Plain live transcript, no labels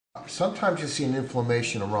Sometimes you see an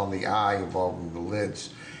inflammation around the eye involving the lids,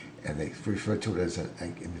 and they refer to it as an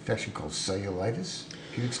infection called cellulitis.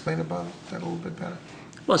 Can you explain about that a little bit better?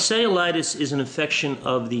 Well, cellulitis is an infection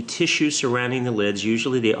of the tissue surrounding the lids,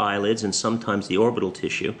 usually the eyelids and sometimes the orbital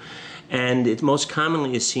tissue. And it most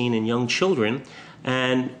commonly is seen in young children.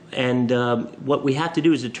 And what we have to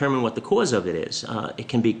do is determine what the cause of it is. It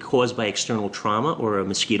can be caused by external trauma or a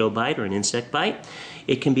mosquito bite or an insect bite.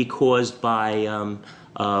 It can be caused by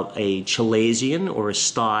a chalazion or a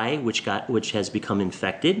sty which has become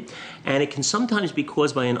infected, and it can sometimes be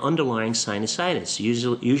caused by an underlying sinusitis,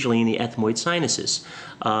 usually in the ethmoid sinuses.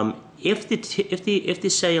 If the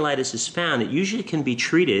cellulitis is found, it usually can be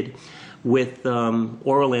treated with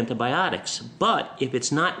oral antibiotics. But if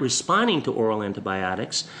it's not responding to oral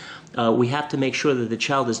antibiotics, we have to make sure that the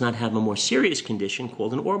child does not have a more serious condition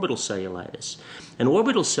called an orbital cellulitis. An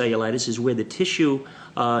orbital cellulitis is where the tissue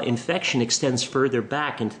infection extends further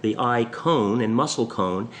back into the eye cone and muscle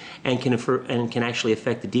cone and can actually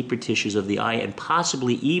affect the deeper tissues of the eye and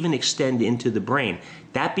possibly even extend into the brain.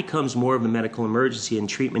 That becomes more of a medical emergency and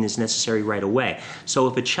treatment is necessary right away. So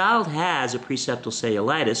if a child has a preseptal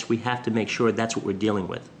cellulitis, we have to make sure that's what we're dealing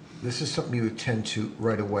with. This is something you attend to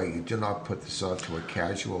right away. You do not put this out to a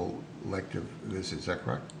casual elective visit. Is that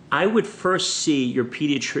correct? I would first see your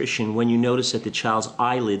pediatrician when you notice that the child's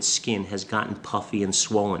eyelid skin has gotten puffy and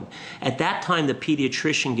swollen. At that time, the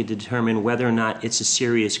pediatrician can determine whether or not it's a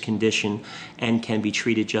serious condition and can be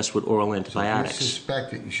treated just with oral antibiotics. So if you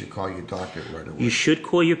suspect it, you should call your doctor right away. You should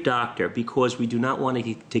call your doctor because we do not want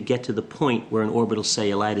to get to the point where an orbital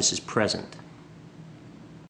cellulitis is present.